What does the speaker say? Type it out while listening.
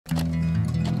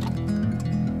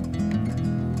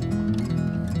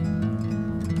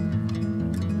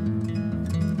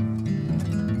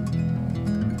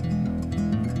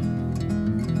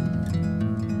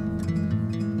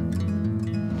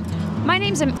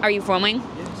name's, are you filming?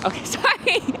 Yes. Okay,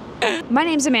 sorry. My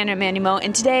name's Amanda Manumo,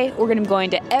 and today we're gonna be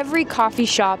going to every coffee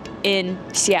shop in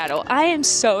Seattle. I am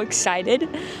so excited.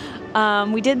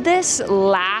 We did this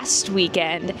last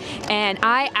weekend, and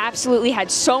I absolutely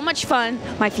had so much fun.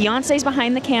 My fiance's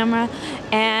behind the camera,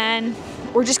 and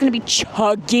we're just gonna be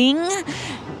chugging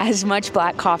as much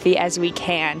black coffee as we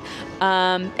can,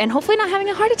 and hopefully not having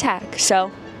a heart attack.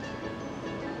 So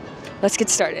let's get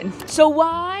started. So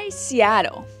why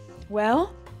Seattle?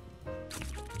 Well,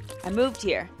 I moved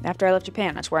here after I left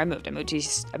Japan. That's where I moved. I moved to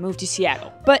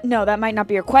Seattle. But no, that might not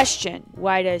be your question.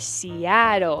 Why does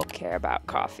Seattle care about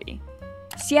coffee?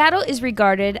 Seattle is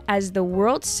regarded as the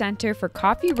world center for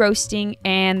coffee roasting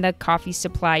and the coffee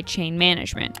supply chain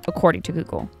management, according to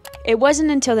Google. It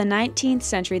wasn't until the 19th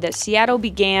century that Seattle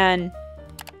began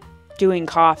doing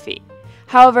coffee.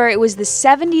 However, it was the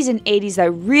 70s and 80s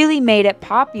that really made it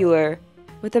popular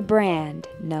with a brand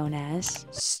known as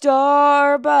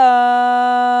Starbucks.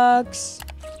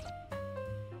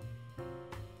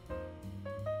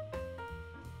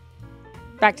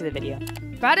 Back to the video.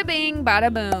 Bada bing,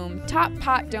 bada boom. Top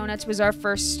Pot Donuts was our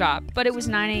first stop, but it was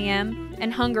 9 a.m.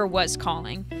 and hunger was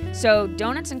calling. So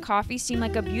donuts and coffee seemed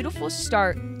like a beautiful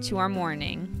start to our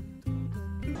morning.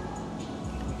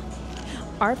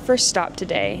 Our first stop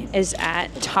today is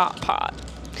at Top Pot.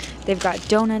 They've got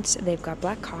donuts, they've got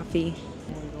black coffee.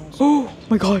 Oh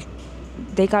my god.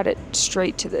 They got it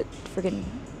straight to the friggin',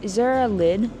 is there a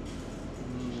lid?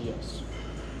 Yes.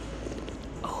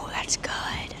 Oh, that's good.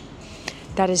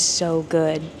 That is so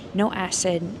good. No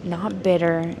acid, not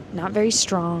bitter, not very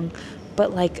strong,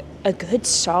 but like a good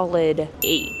solid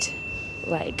 8.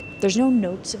 Like, there's no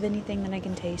notes of anything that I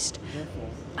can taste.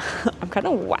 I'm kind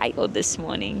of wild this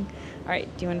morning. All right,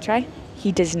 do you want to try?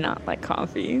 He does not like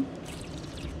coffee.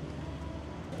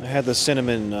 I had the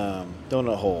cinnamon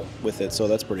donut hole with it, so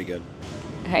that's pretty good.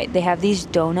 All right, they have these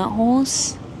donut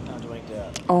holes. How'd you like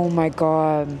that? Oh my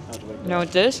god. How'd you like that? You know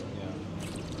what this?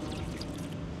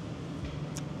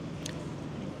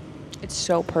 It's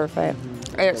so perfect.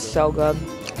 It's so good.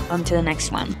 On to the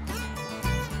next one.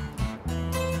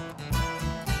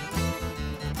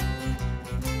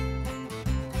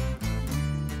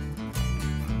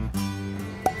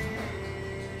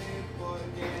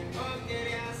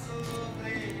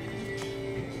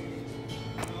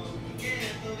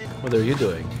 What are you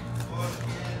doing?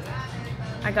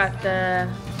 I got the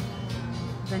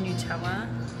Nutella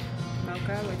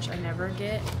mocha, which I never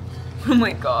get. Oh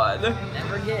my god. I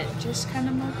never get just kind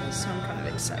of mocha, so I'm kind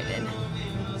of excited.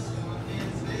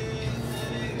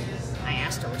 I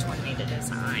asked her which one needed a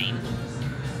design.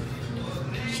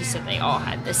 She said they all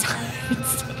had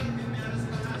designs.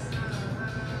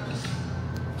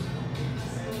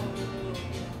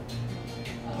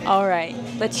 All right,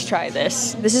 let's try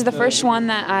this. This is the first one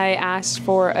that I asked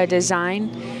for a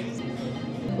design.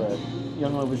 But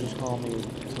young lady was just calling me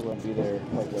to be there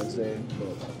like Wednesday.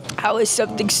 How is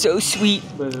something so sweet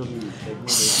But it'll be like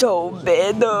so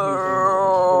bitter?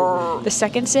 The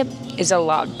second sip is a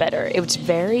lot better. It's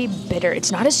very bitter.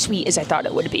 It's not as sweet as I thought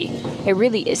it would be. It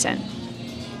really isn't.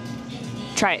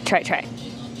 Try it, try it, try it.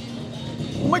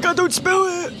 Oh my god, don't spill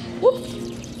it! Whoop.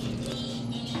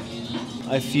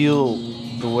 I feel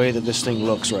the way that this thing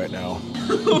looks right now.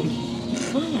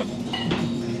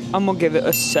 I'm gonna give it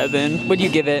a 7. What do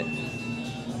you give it?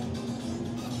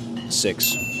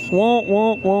 6.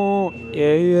 Won't,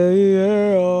 yeah, yeah,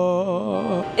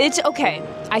 yeah. It's okay.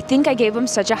 I think I gave them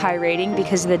such a high rating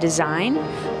because of the design.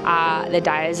 The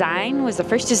design was the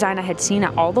first design I had seen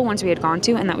at all the ones we had gone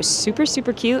to, and that was super,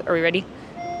 super cute. Are we ready?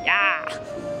 Yeah.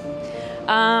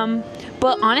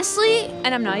 But honestly,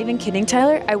 and I'm not even kidding,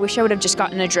 Tyler, I wish I would have just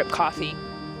gotten a drip coffee.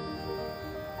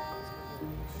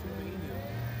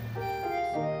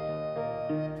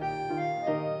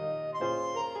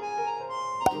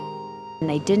 And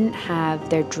they didn't have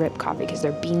their drip coffee because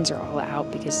their beans are all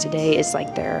out because today is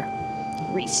like their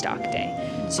restock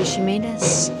day. So she made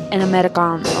us an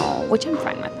Americano, which I'm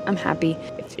fine with. I'm happy.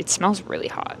 It smells really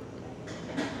hot.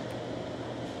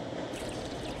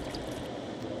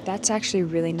 That's actually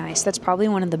really nice. That's probably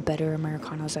one of the better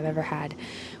Americanos I've ever had.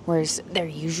 Whereas they're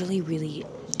usually really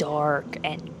dark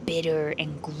and bitter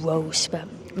and gross, but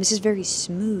this is very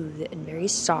smooth and very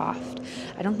soft.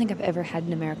 I don't think I've ever had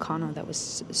an Americano that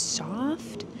was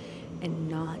soft and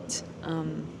not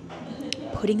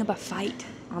putting up a fight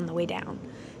on the way down.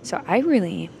 So I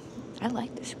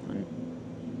like this one.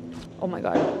 Oh my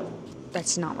god,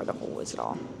 that's not where the hole is at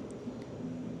all.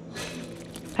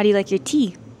 How do you like your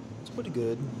tea? It's pretty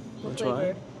good. What Wanna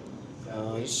flavor?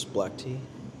 try? Just black tea.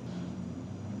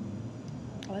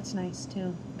 Oh, that's nice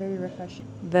too. Very refreshing.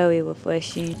 Very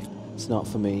refreshing. It's not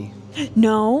for me.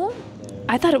 No? No.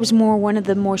 I thought it was more one of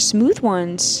the more smooth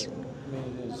ones. I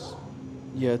mean, it is.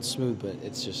 Yeah, it's smooth, but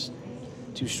it's just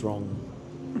too strong.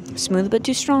 Smooth but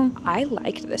too strong. I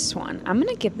liked this one. I'm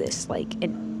gonna give this like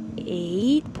an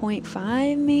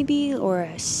 8.5 maybe, or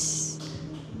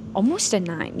almost a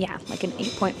 9. Yeah, like an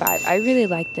 8.5. I really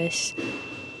like this.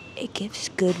 It gives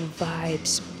good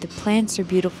vibes. The plants are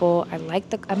beautiful.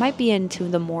 I might be into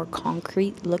the more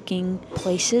concrete looking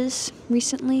places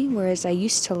recently, whereas I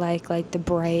used to like the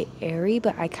bright, airy,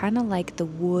 but I kind of like the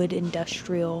wood,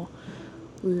 industrial,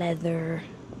 leather.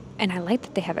 And I like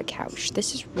that they have a couch.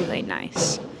 This is really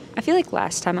nice. I feel like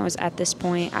last time I was at this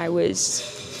point, I was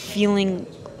feeling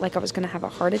like I was gonna have a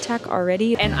heart attack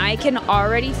already. And I can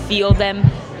already feel them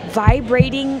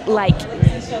vibrating like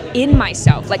in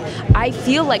myself. Like I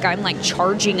feel like I'm like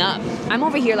charging up. I'm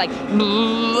over here like,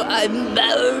 I'm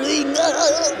powering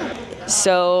up.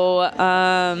 So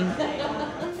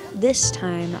this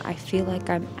time I feel like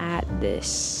I'm at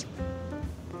this,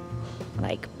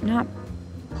 like, not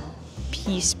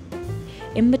peace,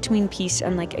 in between peace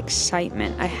and like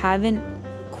excitement. I haven't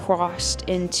crossed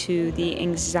into the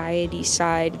anxiety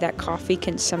side that coffee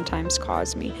can sometimes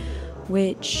cause me,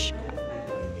 which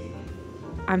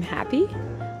I'm happy.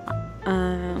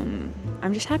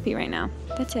 I'm just happy right now.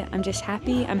 That's it. I'm just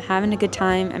happy. I'm having a good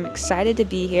time. I'm excited to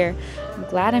be here. I'm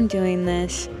glad I'm doing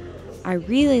this. I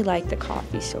really like the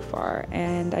coffee so far,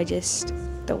 and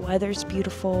the weather's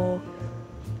beautiful.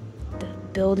 The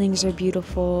buildings are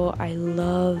beautiful. I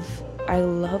love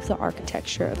the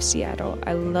architecture of Seattle.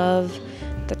 I love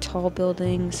the tall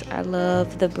buildings. I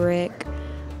love the brick.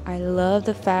 I love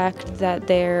the fact that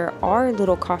there are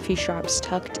little coffee shops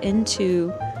tucked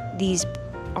into these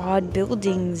odd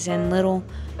buildings and little,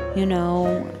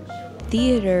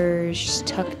 theaters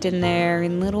tucked in there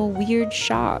and little weird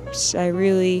shops. I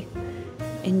really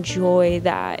enjoy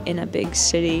that in a big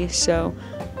city. So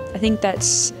I think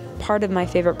that's part of my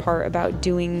favorite part about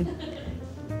doing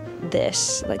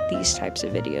this, like these types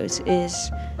of videos,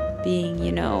 is being,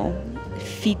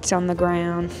 feet on the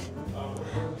ground,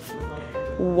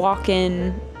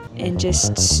 walking and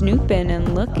just snooping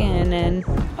and looking. And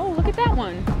oh, look at that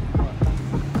one.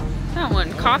 That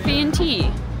one, coffee and tea.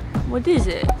 What is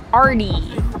it?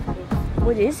 Artie.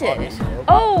 What is it?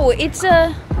 Oh, it's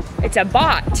a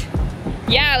bot.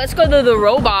 Yeah, let's go to the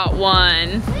robot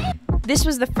one. This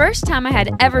was the first time I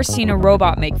had ever seen a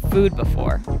robot make food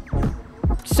before.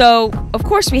 So, of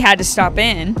course we had to stop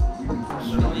in.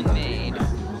 Human made.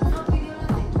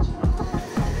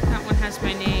 That one has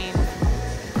my name.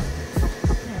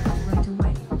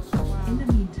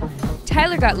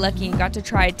 Tyler got lucky and got to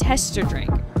try a tester drink.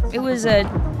 It was a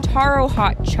taro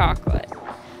hot chocolate,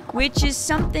 which is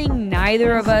something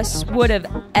neither of us would have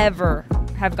ever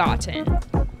have gotten.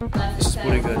 It's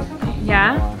pretty good.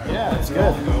 Yeah? Yeah, it's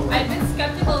good. I've been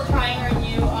skeptical of trying our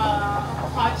new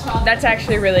hot chocolate. That's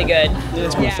actually really good.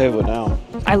 It's my favorite now.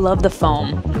 I love the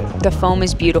foam. The foam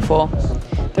is beautiful.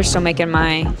 They're still making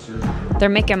they're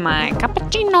making my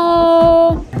cappuccino.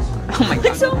 Oh my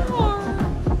god. So hard.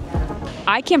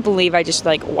 I can't believe I just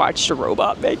watched a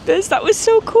robot make this. That was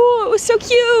so cool. It was so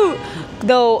cute.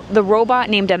 Though the robot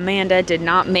named Amanda did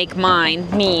not make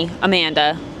me,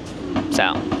 Amanda.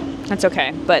 So that's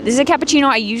okay. But this is a cappuccino.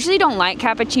 I usually don't like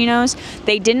cappuccinos.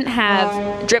 They didn't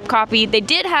have drip coffee. They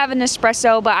did have an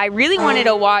espresso, but I really wanted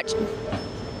to watch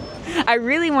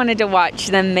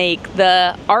them make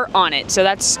the art on it. So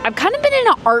I've kind of been in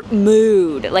an art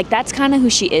mood. Like, that's kind of who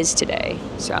she is today.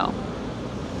 So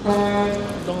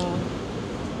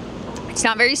it's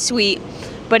not very sweet,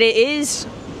 but it is.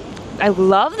 I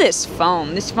love this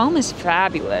foam. This foam is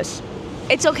fabulous.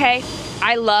 It's okay.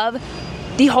 I love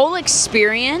the whole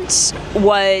experience.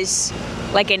 Was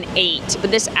like an 8, but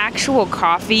this actual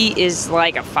coffee is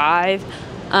like a 5.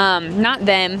 Not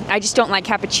them. I just don't like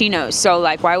cappuccinos. So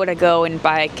why would I go and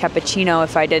buy a cappuccino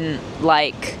if I didn't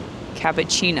like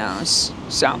cappuccinos?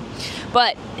 So,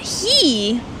 but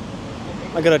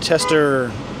I got a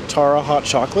tester Taro hot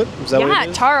chocolate. Is that what it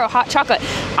is? Taro hot chocolate.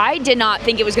 I did not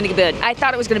think it was going to be good. I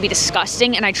thought it was going to be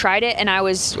disgusting, and I tried it, and I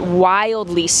was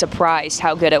wildly surprised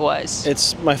how good it was.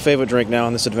 It's my favorite drink now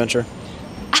on this adventure.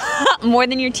 More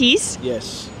than your teas?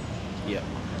 Yes. Yeah.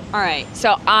 All right.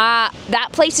 So that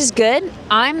place is good.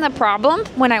 I'm the problem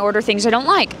when I order things I don't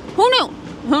like. Who knew?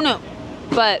 Who knew?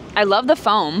 But I love the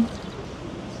foam.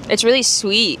 It's really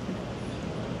sweet.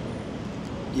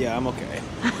 Yeah, I'm okay.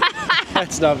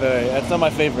 That's not my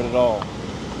favorite at all.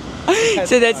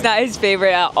 So that's not his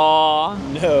favorite at all?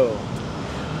 No.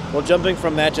 Well, jumping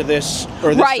from that to this,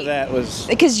 or this to that was...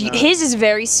 Because his is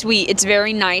very sweet. It's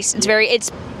very nice.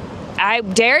 I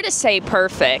dare to say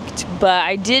perfect, but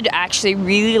I did actually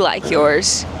really like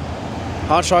yours.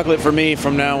 Hot chocolate for me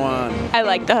from now on. I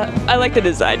like the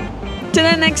design. To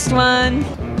the next one.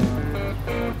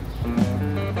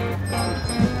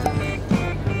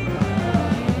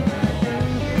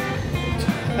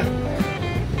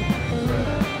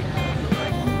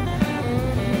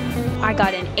 I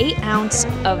got an 8 ounce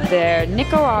of their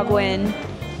Nicaraguan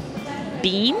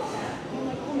bean.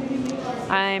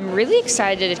 I'm really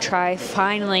excited to try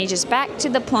finally just back to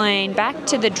the plain, back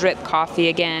to the drip coffee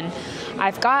again.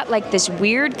 I've got like this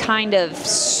weird kind of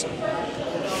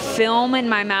film in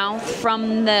my mouth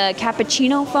from the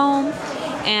cappuccino foam,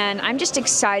 and I'm just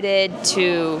excited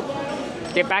to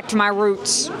get back to my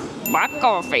roots. Black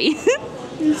coffee.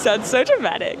 You sound so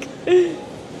dramatic.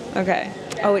 Okay.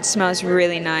 Oh, it smells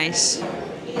really nice.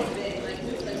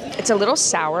 It's a little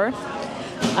sour,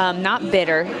 not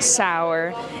bitter,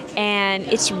 sour, and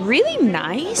it's really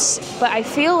nice, but I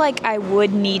feel like I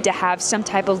would need to have some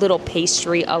type of little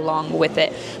pastry along with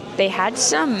it. They had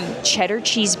some cheddar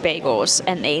cheese bagels,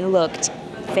 and they looked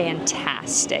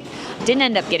fantastic. Didn't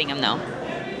end up getting them though,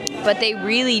 but they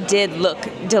really did look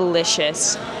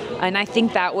delicious. And I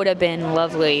think that would have been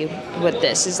lovely with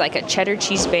this, is like a cheddar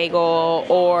cheese bagel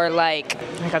or like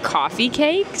a coffee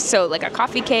cake. So like a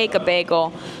coffee cake, a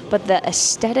bagel. But the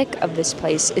aesthetic of this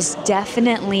place is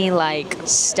definitely like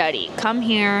study. Come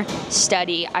here,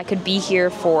 study. I could be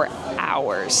here for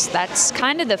hours. That's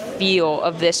kind of the feel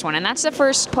of this one. And that's the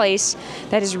first place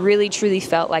that has really truly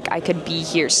felt like I could be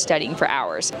here studying for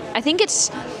hours. I think it's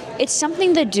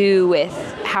something to do with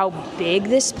how big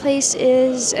this place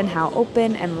is and how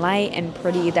open and light and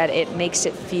pretty that it makes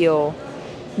it feel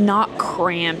not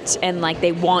cramped and like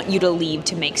they want you to leave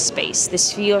to make space.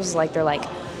 This feels like they're like,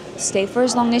 stay for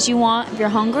as long as you want. If you're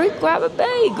hungry, grab a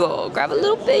bagel, grab a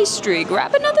little pastry,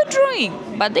 grab another drink.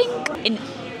 But I think an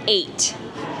 8,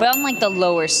 but on like the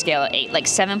lower scale of 8, like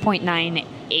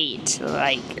 7.98,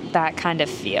 like that kind of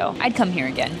feel. I'd come here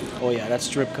again. Oh yeah, that's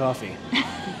drip coffee.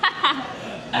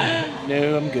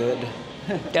 No, I'm good.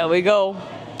 There we go.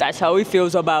 That's how he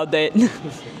feels about it.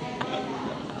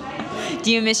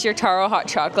 Do you miss your taro hot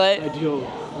chocolate? I do.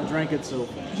 I drank it so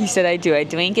fast. He said I do. I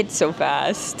drank it so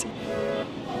fast.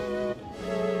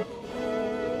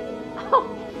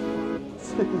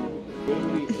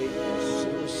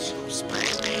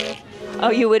 Oh,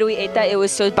 you literally ate that? It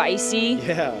was so spicy?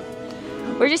 Yeah.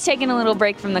 We're just taking a little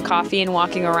break from the coffee and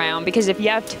walking around, because if you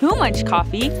have too much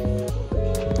coffee,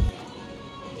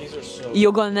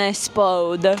 you're gonna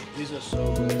explode. These are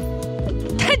so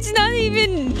good. That's not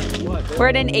even... What? We're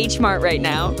at an H Mart right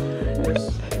now.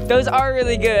 Those are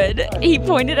really good. He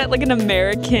pointed at like an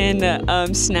American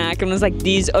snack and was like,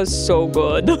 these are so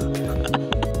good.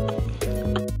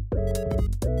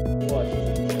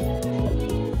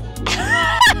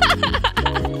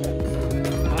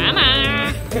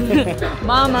 Mama!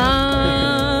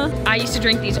 Mama! I used to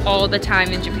drink these all the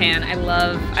time in Japan. I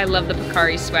love the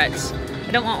Pocari Sweats.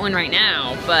 I don't want one right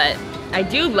now, but I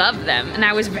do love them. And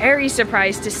I was very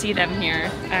surprised to see them here,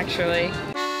 actually.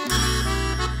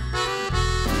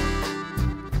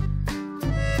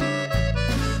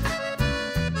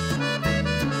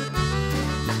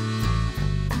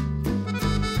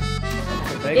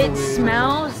 It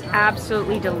smells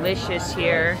absolutely delicious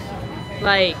here.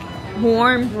 Like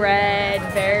warm bread,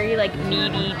 very like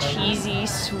meaty, cheesy,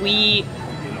 sweet.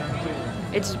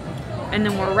 And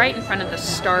then we're right in front of the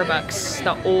Starbucks,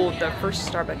 the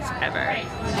first Starbucks ever.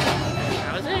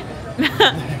 How was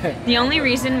it? The only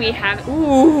reason we have,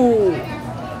 ooh,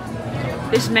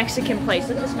 this Mexican place.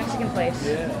 Look at this Mexican place.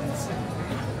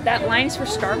 That line's for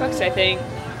Starbucks, I think.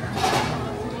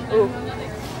 Ooh.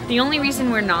 The only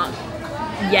reason we're not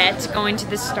yet going to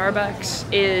this Starbucks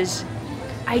is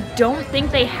I don't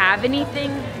think they have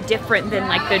anything different than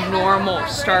like the normal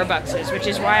Starbucks, which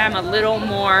is why I'm a little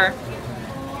more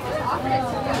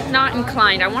not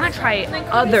inclined. I want to try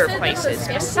other places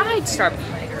besides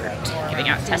Starbucks. Giving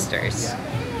out testers.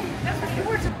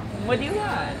 What do you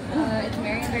want? It's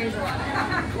Mary and Berry's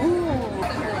Ooh. You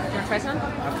want to try some?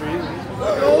 After you.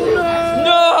 Oh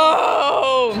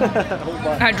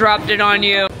no! I dropped it on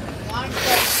you.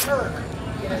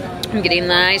 I'm getting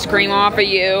the ice cream off of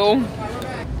you.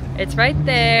 It's right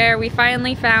there. We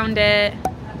finally found it.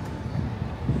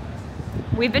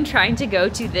 We've been trying to go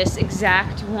to this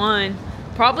exact one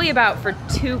probably about for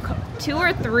two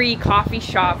or three coffee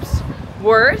shops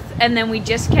worth, and then we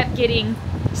just kept getting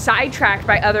sidetracked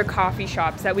by other coffee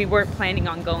shops that we weren't planning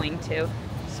on going to.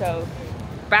 So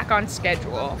back on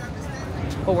schedule.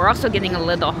 But we're also getting a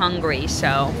little hungry,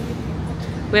 so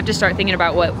we have to start thinking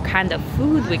about what kind of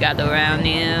food we got around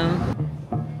here.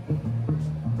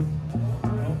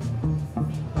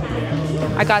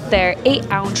 I got their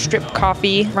 8-ounce drip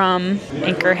coffee from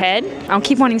Anchorhead. I'll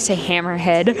keep wanting to say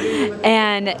Hammerhead.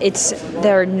 And it's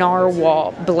their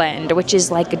narwhal blend, which is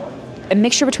like a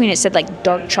mixture between, it said like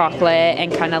dark chocolate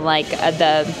and kind of like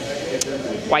the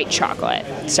white chocolate.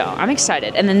 So I'm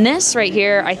excited. And then this right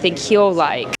here, I think he'll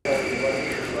like.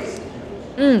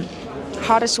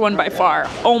 Hottest one by far.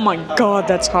 Oh my God,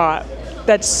 that's hot.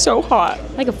 That's so hot.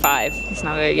 Like a 5. It's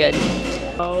not very good.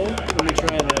 Oh, let me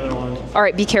try the other one. All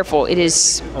right, be careful. It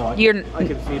is. I can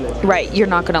feel it. Right. You're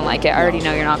not gonna like it. I already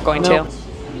know you're not going to.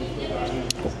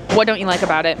 What don't you like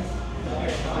about it?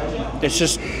 It's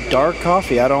just dark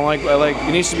coffee. I like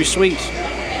it needs to be sweet.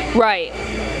 Right.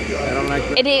 I don't like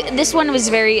that. This one was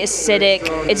very acidic.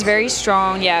 It's very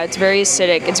strong. Yeah, it's very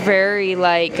acidic. It's very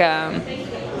like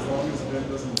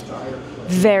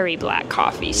very black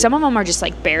coffee. Some of them are just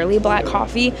like barely black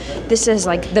coffee. This is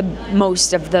like the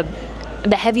most of the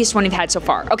heaviest one we've had so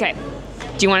far. Okay.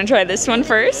 Do you want to try this one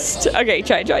first? Okay,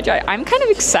 try. I'm kind of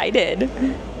excited.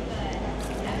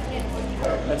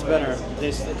 That's better.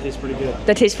 It tastes pretty good.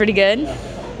 That tastes pretty good?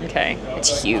 Okay.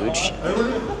 It's huge.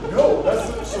 No,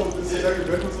 that's so. This is actually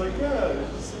Ben was like, yeah,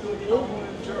 just like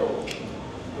Gerald.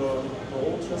 The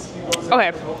old trustee goes in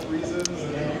Okay. for health reasons,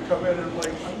 and then you come in and like.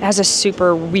 It has a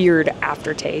super weird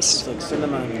aftertaste. It's like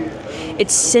cinnamon.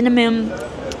 It's cinnamon.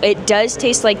 It does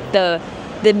taste like the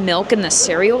milk in the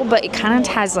cereal, but it kind of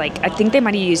has like, I think they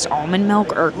might have used almond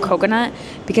milk or coconut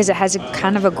because it has a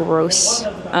kind of a gross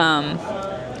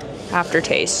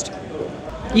aftertaste.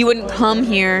 You wouldn't come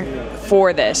here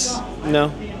for this.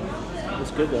 No.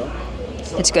 It's good though.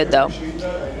 It's good though.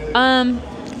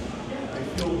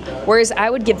 Whereas I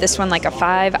would give this one like a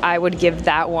 5, I would give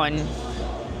that one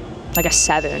like a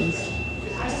 7.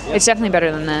 It's definitely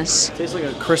better than this. It tastes like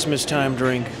a Christmas time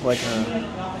drink, like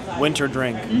a winter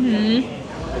drink. Mm-hmm.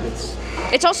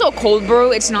 It's also a cold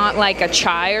brew. It's not like a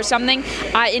chai or something.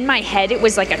 In my head, it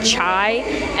was like a chai,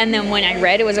 and then when I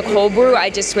read it was a cold brew, I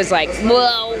just was like,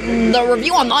 well, the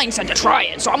review online said to try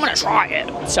it, so I'm gonna try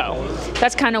it. So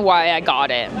that's kind of why I got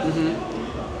it. Mm-hmm.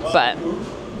 But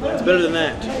it's better than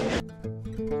that.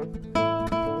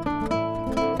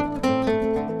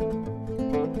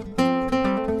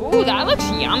 Ooh, that looks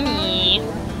yummy.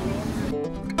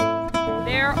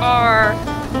 There are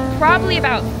probably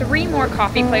about 3 more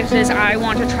coffee places I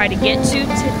want to try to get to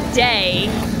today,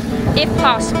 if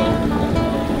possible.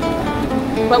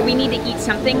 But we need to eat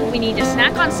something. We need to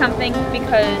snack on something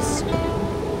because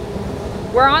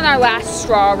we're on our last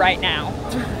straw right now.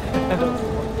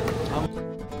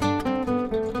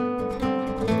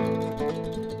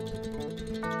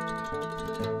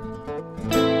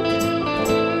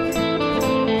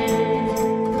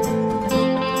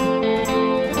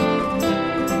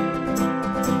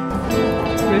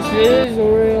 This is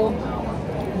real.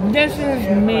 This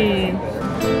is me.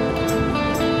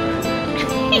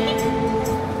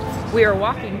 We were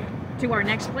walking to our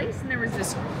next place and there was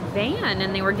this van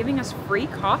and they were giving us free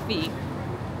coffee.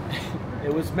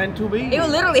 It was meant to be. It was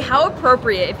literally, how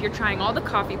appropriate if you're trying all the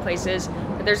coffee places,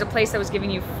 but there's a place that was giving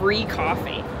you free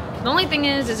coffee. The only thing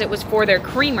is it was for their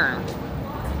creamer.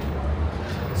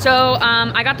 So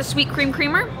I got the sweet cream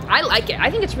creamer. I like it.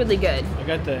 I think it's really good. I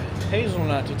got the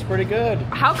hazelnut. It's pretty good.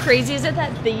 How crazy is it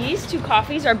that these 2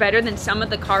 coffees are better than some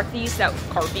of the coffees that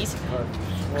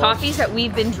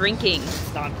we've been drinking?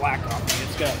 It's not black coffee.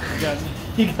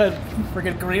 You got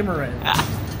freaking creamer in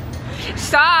it.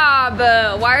 Stop!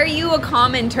 Why are you a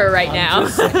commenter right now?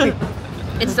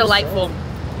 It's delightful.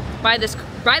 Buy this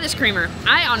creamer.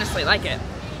 I honestly like it.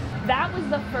 That was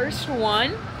the first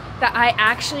one that I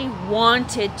actually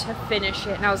wanted to finish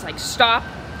it. And I was like, stop.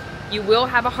 You will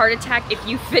have a heart attack if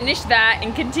you finish that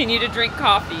and continue to drink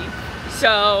coffee.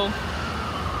 So.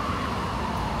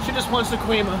 She just wants the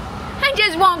creamer. I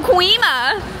just want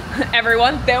creamer.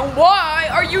 Everyone, then why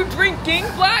are you drinking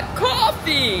black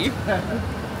coffee?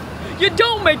 You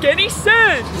don't make any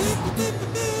sense.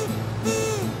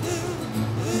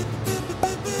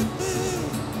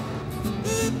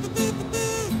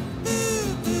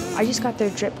 I just got their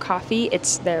drip coffee.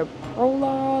 It's their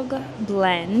Prologue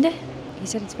blend. He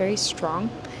said it's very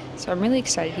strong, so I'm really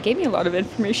excited. He gave me a lot of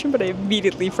information, but I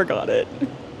immediately forgot it.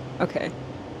 Okay.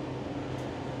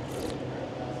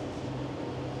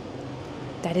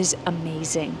 That is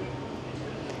amazing.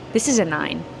 This is a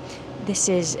 9.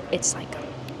 It's like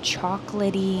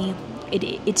chocolatey.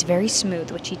 It's very smooth,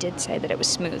 which he did say that it was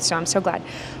smooth, so I'm so glad.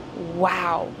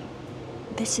 Wow,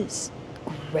 this is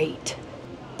great.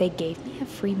 They gave me a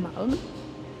free mug,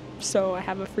 so I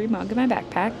have a free mug in my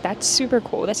backpack. That's super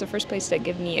cool. That's the first place to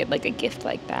give me like a gift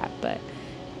like that, but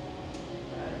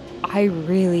I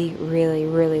really, really,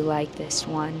 really like this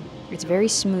one. It's very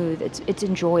smooth. It's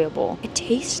enjoyable. It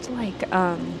tastes like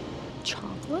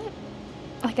chocolate.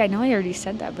 Like, I know I already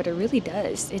said that, but it really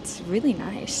does. It's really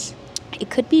nice. It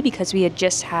could be because we had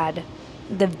just had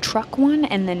the truck one,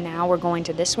 and then now we're going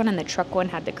to this one, and the truck one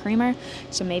had the creamer.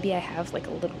 So maybe I have like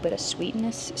a little bit of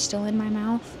sweetness still in my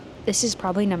mouth. This is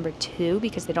probably number 2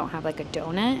 because they don't have like a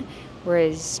donut,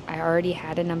 whereas I already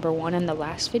had a number 1 in the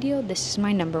last video. This is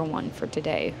my number 1 for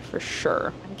today, for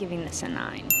sure. I'm giving this a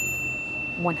 9.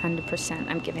 100%,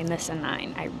 I'm giving this a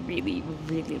 9. I really,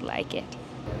 really like it.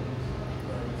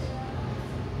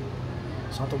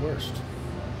 It's not the worst.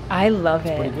 I love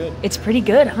it. It's pretty good. It's pretty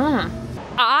good, huh?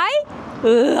 I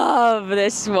love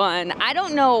this one. I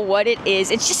don't know what it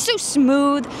is. It's just so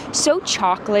smooth, so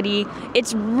chocolatey.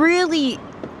 It's really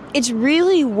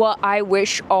what I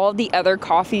wish all the other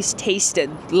coffees tasted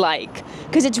like.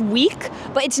 Because it's weak,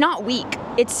 but it's not weak.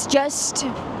 It's just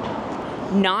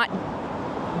not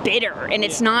bitter, and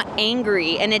it's not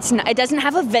angry, and it doesn't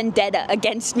have a vendetta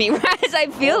against me, whereas I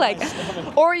feel like,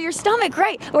 or your stomach,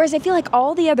 right? Whereas I feel like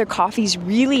all the other coffees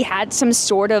really had some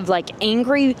sort of like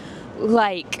angry,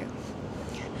 like,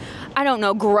 I don't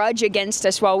know, grudge against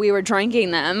us while we were drinking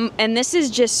them. And this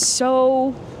is just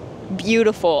so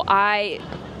beautiful.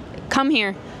 Come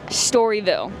here,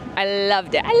 Storyville. I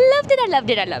loved it. I loved it. I loved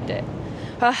it. I loved it.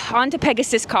 On to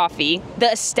Pegasus Coffee,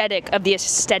 the aesthetic of the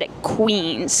aesthetic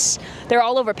queens. They're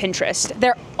all over Pinterest.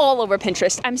 They're all over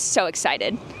Pinterest. I'm so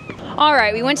excited. All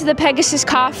right, we went to the Pegasus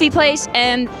Coffee place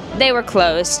and they were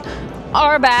closed.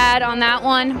 Our bad on that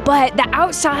one, but the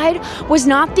outside was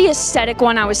not the aesthetic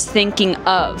one I was thinking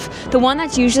of. The one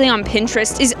that's usually on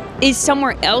Pinterest is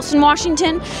somewhere else in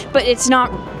Washington, but it's not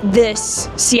this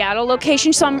Seattle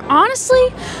location. So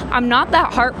I'm not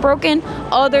that heartbroken,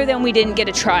 other than we didn't get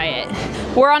to try it.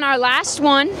 We're on our last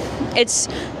one. It's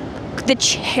the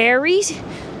cherries,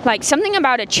 like something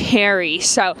about a cherry.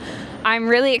 So I'm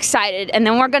really excited, and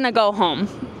then we're gonna go home.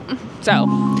 So,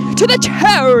 to the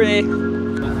cherry.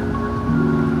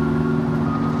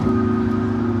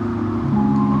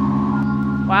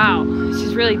 Wow, this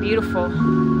is really beautiful.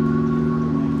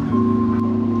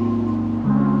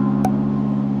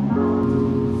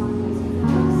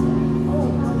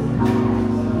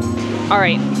 All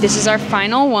right, this is our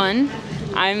final one.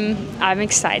 I'm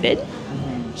excited.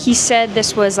 He said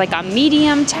this was like a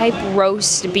medium type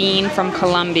roast bean from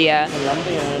Colombia.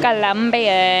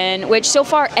 Colombian. Which so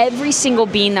far every single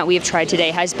bean that we've tried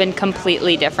today has been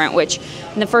completely different, which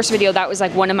in the first video that was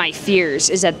like one of my fears,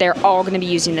 is that they're all gonna be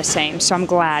using the same. So I'm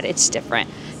glad it's different.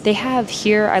 They have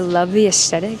here, I love the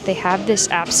aesthetic. They have this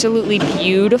absolutely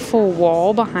beautiful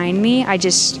wall behind me. I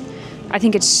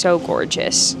think it's so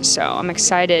gorgeous. So I'm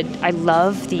excited. I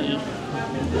love the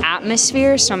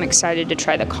atmosphere, so I'm excited to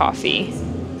try the coffee.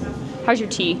 How's your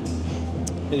tea?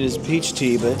 It is peach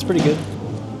tea, but it's pretty good.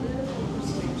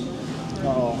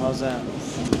 Uh-oh, how's that?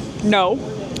 No.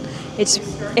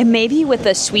 It may be with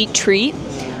a sweet treat.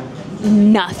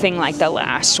 Nothing like the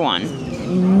last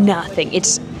one. Nothing.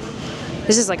 This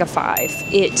is like a 5.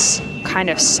 It's kind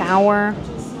of sour.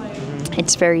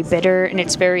 It's very bitter, and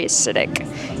it's very acidic.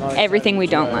 Everything we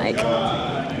don't like.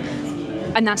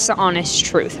 And that's the honest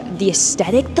truth. The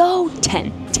aesthetic though,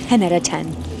 10. 10 out of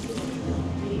 10.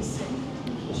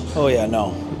 Oh yeah,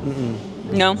 no.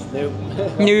 No? Nope.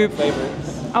 Nope. Favorite.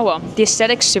 Oh well, the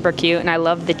aesthetic's super cute, and I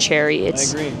love the cherry. I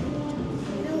agree.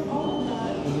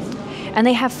 And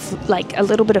they have like a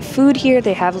little bit of food here.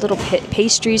 They have little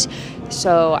pastries.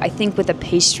 So I think with a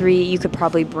pastry, you could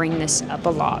probably bring this up a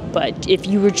lot. But if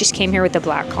you just came here with the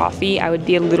black coffee, I would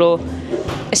be a little,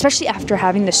 especially after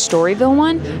having the Storyville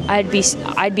one, I'd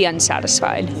be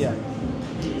unsatisfied. Yeah.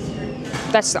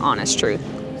 That's the honest truth.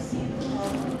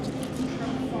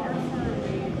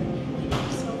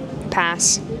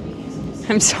 Pass.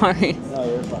 I'm sorry. No,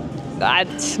 you're fine.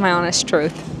 That's my honest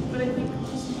truth.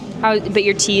 But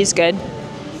your tea is good.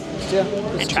 Yeah.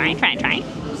 Try.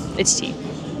 It's tea.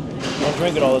 I'll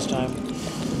drink it all this time.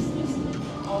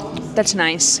 That's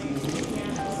nice.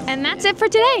 And that's it for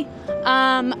today.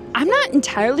 I'm not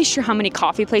entirely sure how many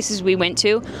coffee places we went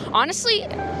to. Honestly,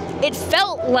 it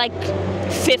felt like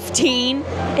 15.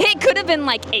 It could have been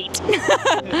like 8.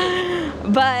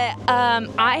 But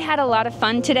I had a lot of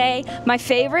fun today. My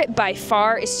favorite by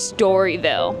far is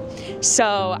Storyville.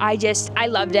 So I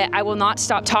loved it. I will not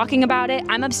stop talking about it.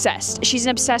 I'm obsessed. She's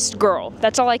an obsessed girl.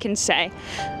 That's all I can say.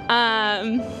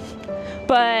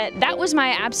 But that was my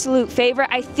absolute favorite.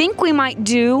 I think we might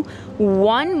do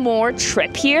one more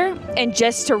trip here, and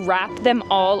just to wrap them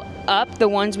all up, the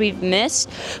ones we've missed.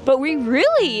 But we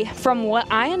really, from what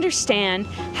I understand,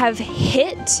 have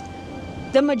hit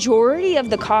the majority of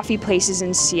the coffee places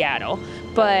in Seattle.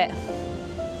 But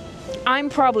I'm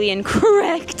probably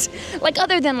incorrect. Like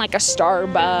other than like a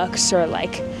Starbucks or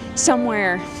like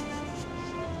somewhere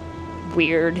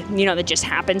weird, you know, that just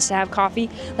happens to have coffee.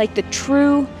 Like the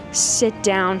true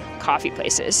sit-down coffee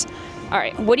places. All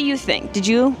right, what do you think? Did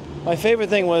you? My favorite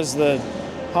thing was the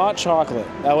hot chocolate.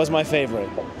 That was my favorite.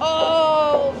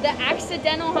 Oh, the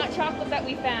accidental hot chocolate that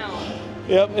we found.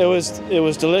 Yep, it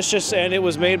was delicious, and it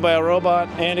was made by a robot,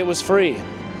 and it was free.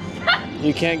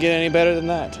 You can't get any better than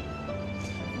that.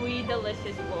 Free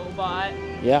delicious robot.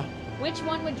 Yeah, Which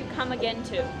one would you come again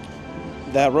to?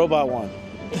 that robot one.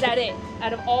 Is that it?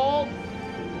 Out of all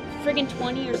friggin'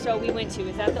 20 or so we went to,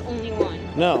 is that the only one?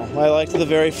 No, I liked the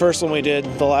very first one we did,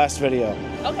 the last video.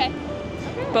 Okay.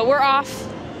 But we're off.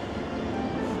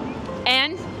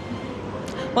 And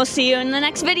we'll see you in the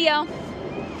next video.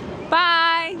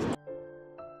 Bye.